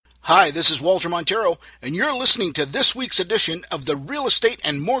Hi, this is Walter Montero, and you're listening to this week's edition of the Real Estate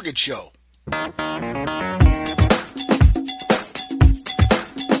and Mortgage Show.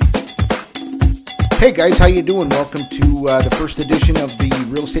 Hey guys, how you doing? Welcome to the first edition of the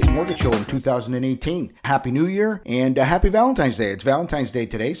Real Estate and Mortgage Show in 2018. Happy New Year and happy Valentine's Day. It's Valentine's Day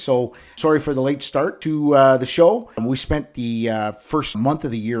today, so sorry for the late start to the show. We spent the first month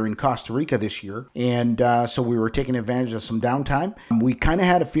of the year in Costa Rica this year, and so we were taking advantage of some downtime. We kind of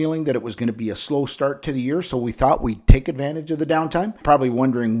had a feeling that it was going to be a slow start to the year, so we thought we'd take advantage of the downtime. Probably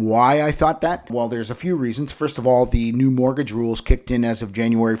wondering why I thought that. Well, there's a few reasons. First of all, the new mortgage rules kicked in as of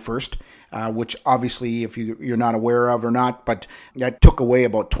January 1st. Which obviously, if you're not aware of or not, but that took away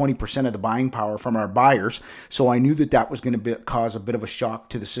about 20% of the buying power from our buyers. So I knew that was going to cause a bit of a shock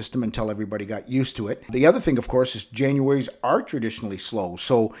to the system until everybody got used to it. The other thing, of course, is Januaries are traditionally slow.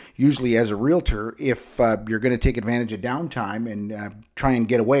 So usually as a realtor, if you're going to take advantage of downtime and try and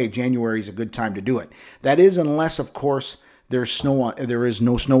get away, January is a good time to do it. That is unless, of course, there is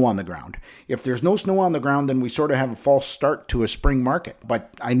no snow on the ground. If there's no snow on the ground, then we sort of have a false start to a spring market.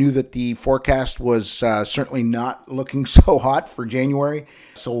 But I knew that the forecast was certainly not looking so hot for January,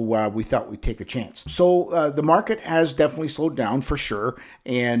 so we thought we'd take a chance. So the market has definitely slowed down for sure,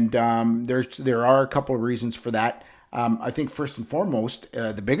 and there are a couple of reasons for that. I think first and foremost,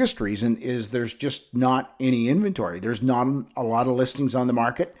 the biggest reason is there's just not any inventory. There's not a lot of listings on the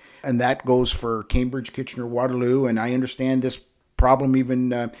market, and that goes for Cambridge, Kitchener, Waterloo, and I understand this problem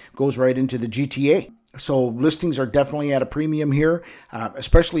even goes right into the GTA. So listings are definitely at a premium here,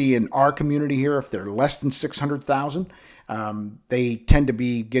 especially in our community here. If they're less than 600,000, they tend to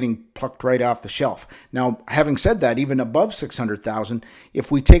be getting plucked right off the shelf. Now, having said that, even above 600,000,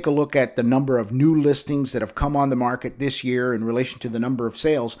 if we take a look at the number of new listings that have come on the market this year in relation to the number of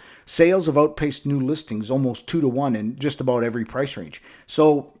sales have outpaced new listings almost 2-to-1 in just about every price range.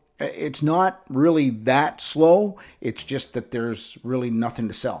 So it's not really that slow. It's just that there's really nothing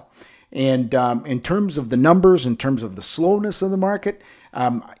to sell. And in terms of the numbers, in terms of the slowness of the market,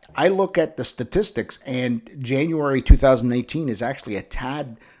 I look at the statistics, and January 2018 is actually a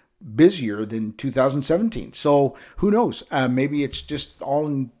tad busier than 2017. So who knows? Maybe it's just all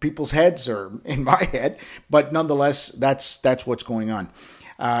in people's heads or in my head, but nonetheless, that's what's going on.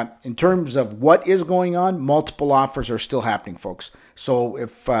 In terms of what is going on, multiple offers are still happening, folks. So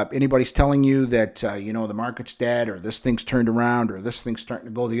if anybody's telling you that, the market's dead or this thing's turned around or this thing's starting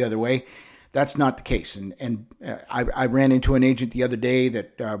to go the other way, that's not the case. And I ran into an agent the other day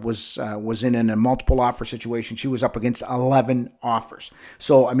that was in a multiple offer situation. She was up against 11 offers.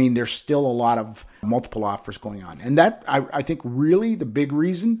 So, I mean, there's still a lot of multiple offers going on. And that, I think really the big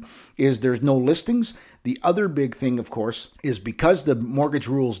reason is there's no listings. The other big thing, of course, is because the mortgage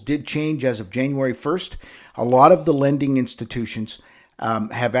rules did change as of January 1st, a lot of the lending institutions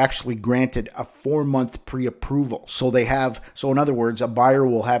have actually granted a 4-month pre-approval. So in other words, a buyer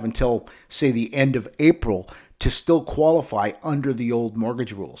will have until, say, the end of April to still qualify under the old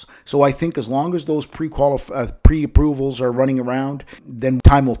mortgage rules. So I think as long as those pre-approvals are running around, then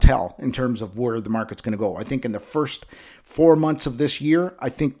time will tell in terms of where the market's going to go. I think in the first 4 months of this year, I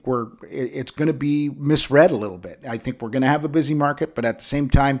think it's going to be misread a little bit. I think we're going to have a busy market, but at the same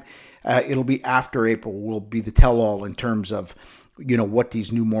time, it'll be after April will be the tell-all in terms of what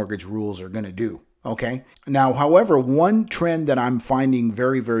these new mortgage rules are going to do. Okay. Now, however, one trend that I'm finding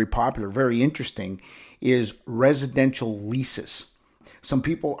very, very popular, very interesting, is residential leases. Some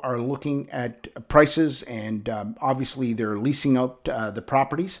people are looking at prices and obviously they're leasing out the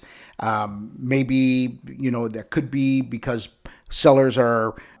properties. Maybe, that could be because sellers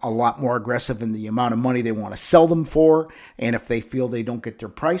are a lot more aggressive in the amount of money they want to sell them for. And if they feel they don't get their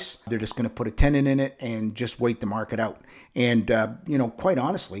price, they're just going to put a tenant in it and just wait the market out. And, quite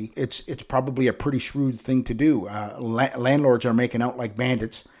honestly, it's probably a pretty shrewd thing to do. Landlords are making out like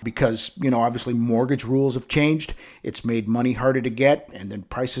bandits because, obviously mortgage rules have changed. It's made money harder to get, and then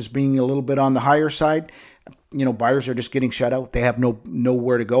prices being a little bit on the higher side. Buyers are just getting shut out. They have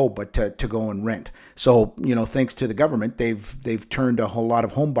nowhere to go but to go and rent. So, thanks to the government, they've turned a whole lot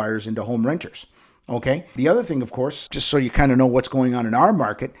of home buyers into home renters. Okay. The other thing, of course, just so you kind of know what's going on in our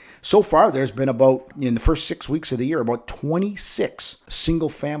market, so far there's been in the first 6 weeks of the year, about 26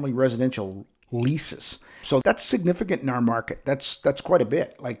 single-family residential leases. So that's significant in our market. That's quite a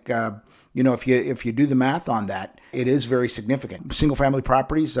bit. Like, if you do the math on that, it is very significant. Single-family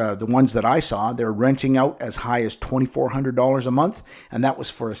properties, the ones that I saw, they're renting out as high as $2,400 a month, and that was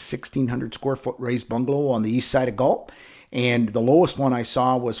for a 1,600 square foot raised bungalow on the east side of Galt. And the lowest one I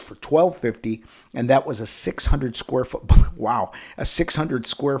saw was for $1,250, and that was a 600 square foot, a 600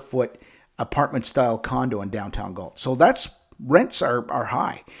 square foot apartment style condo in downtown Galt. So that's rents are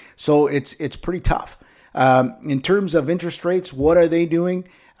high. So it's pretty tough. In terms of interest rates, what are they doing?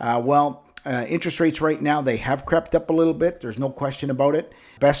 Interest rates right now, they have crept up a little bit. There's no question about it.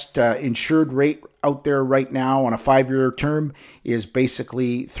 Best insured rate out there right now on a 5-year term is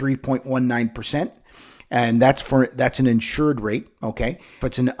basically 3.19%. And that's an insured rate, okay? If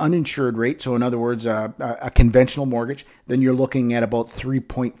it's an uninsured rate, so in other words, a conventional mortgage, then you're looking at about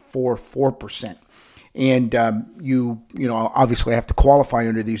 3.44%. And you obviously have to qualify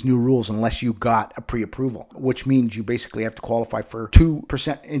under these new rules unless you got a pre-approval, which means you basically have to qualify for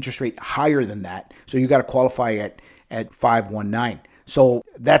 2% interest rate higher than that. So you got to qualify at 519. So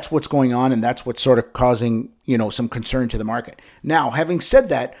that's what's going on, and that's what's sort of causing, some concern to the market. Now, having said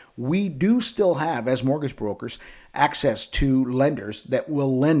that, we do still have, as mortgage brokers, access to lenders that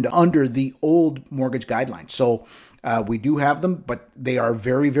will lend under the old mortgage guidelines. So we do have them, but they are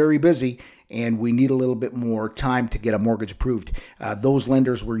very, very busy, and we need a little bit more time to get a mortgage approved. Those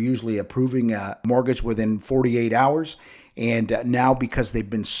lenders were usually approving a mortgage within 48 hours. And now, because they've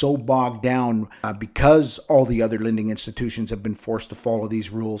been so bogged down, because all the other lending institutions have been forced to follow these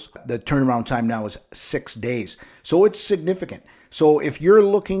rules, the turnaround time now is 6 days. So it's significant. So if you're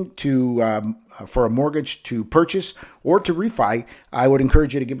looking to for a mortgage to purchase or to refi, I would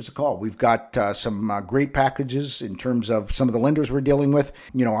encourage you to give us a call. We've got some great packages in terms of some of the lenders we're dealing with.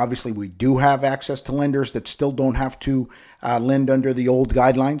 Obviously we do have access to lenders that still don't have to lend under the old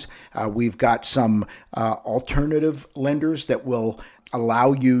guidelines. We've got some alternative lenders that will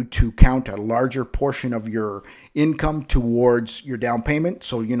allow you to count a larger portion of your income towards your down payment.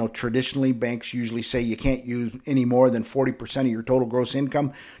 So, traditionally banks usually say you can't use any more than 40% of your total gross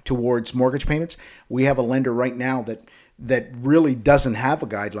income towards mortgage payments. We have a lender right now that really doesn't have a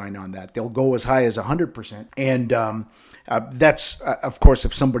guideline on that. They'll go as high as 100%. And that's, of course,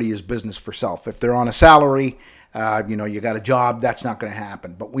 if somebody is business for self. If they're on a salary, you got a job, that's not going to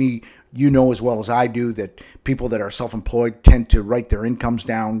happen. But as well as I do, that people that are self-employed tend to write their incomes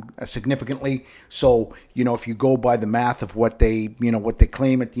down significantly. So, if you go by the math of what they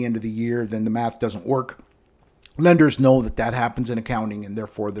claim at the end of the year, then the math doesn't work. Lenders know that happens in accounting, and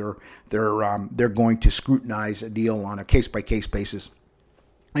therefore they're going to scrutinize a deal on a case-by-case basis.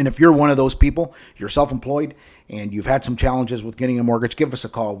 And if you're one of those people, you're self-employed, and you've had some challenges with getting a mortgage, give us a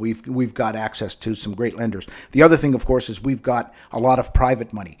call. We've got access to some great lenders. The other thing, of course, is we've got a lot of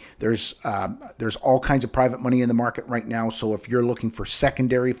private money. There's all kinds of private money in the market right now. So if you're looking for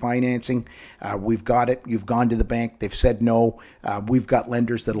secondary financing, we've got it. You've gone to the bank. They've said no. We've got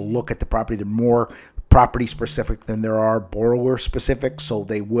lenders that'll look at the property. They're more property specific than there are borrower specific, so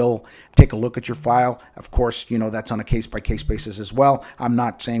they will take a look at your file. Of course, that's on a case-by-case basis as well. I'm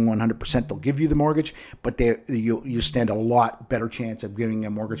not saying 100% they'll give you the mortgage, but you stand a lot better chance of getting a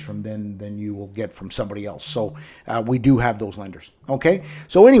mortgage from them than you will get from somebody else. So we do have those lenders. Okay,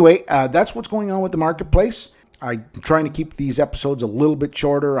 so anyway, that's what's going on with the marketplace. I'm trying to keep these episodes a little bit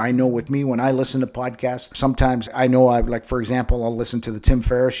shorter. I know with me, when I listen to podcasts, sometimes I know for example, I'll listen to the Tim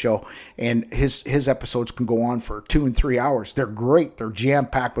Ferriss show, and his episodes can go on for 2 and 3 hours. They're great. They're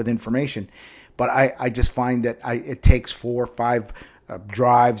jam-packed with information. But I just find that it takes 4 or 5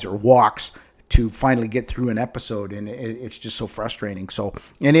 drives or walks to finally get through an episode, and it's just so frustrating. So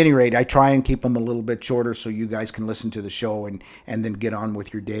at any rate, I try and keep them a little bit shorter so you guys can listen to the show and then get on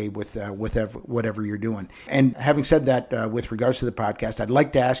with your day with whatever you're doing. And having said that, with regards to the podcast, I'd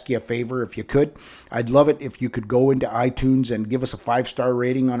like to ask you a favor if you could. I'd love it if you could go into iTunes and give us a 5-star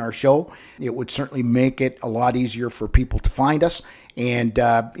rating on our show. It would certainly make it a lot easier for people to find us. And,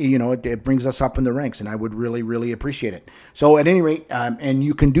 it brings us up in the ranks, and I would really, really appreciate it. So at any rate, and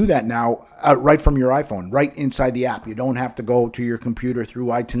you can do that now right from your iPhone, right inside the app. You don't have to go to your computer through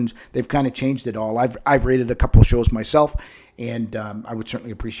iTunes. They've kind of changed it all. I've rated a couple of shows myself, and I would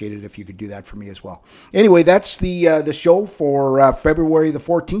certainly appreciate it if you could do that for me as well. Anyway, that's the show for February the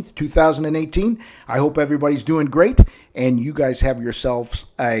 14th, 2018. I hope everybody's doing great, and you guys have yourselves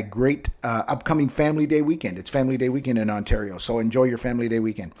a great upcoming Family Day weekend. It's Family Day weekend in Ontario, so enjoy your Family Day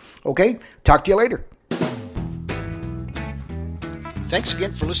weekend. Okay, talk to you later. Thanks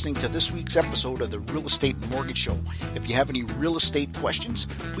again for listening to this week's episode of the Real Estate Mortgage Show. If you have any real estate questions,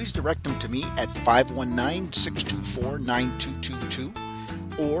 please direct them to me at 519-624-9222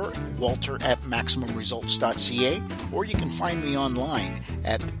 or walter@maximumresults.ca, or you can find me online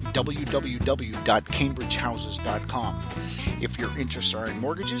at www.cambridgehouses.com. If your interests are in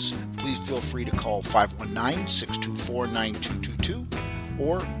mortgages, please feel free to call 519-624-9222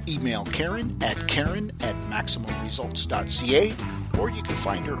 or email Karen at karen@maximumresults.ca, or you can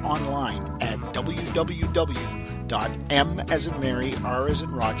find her online at www.m as in Mary, R as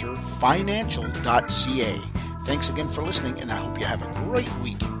in Roger, financial.ca. Thanks again for listening, and I hope you have a great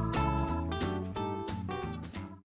week.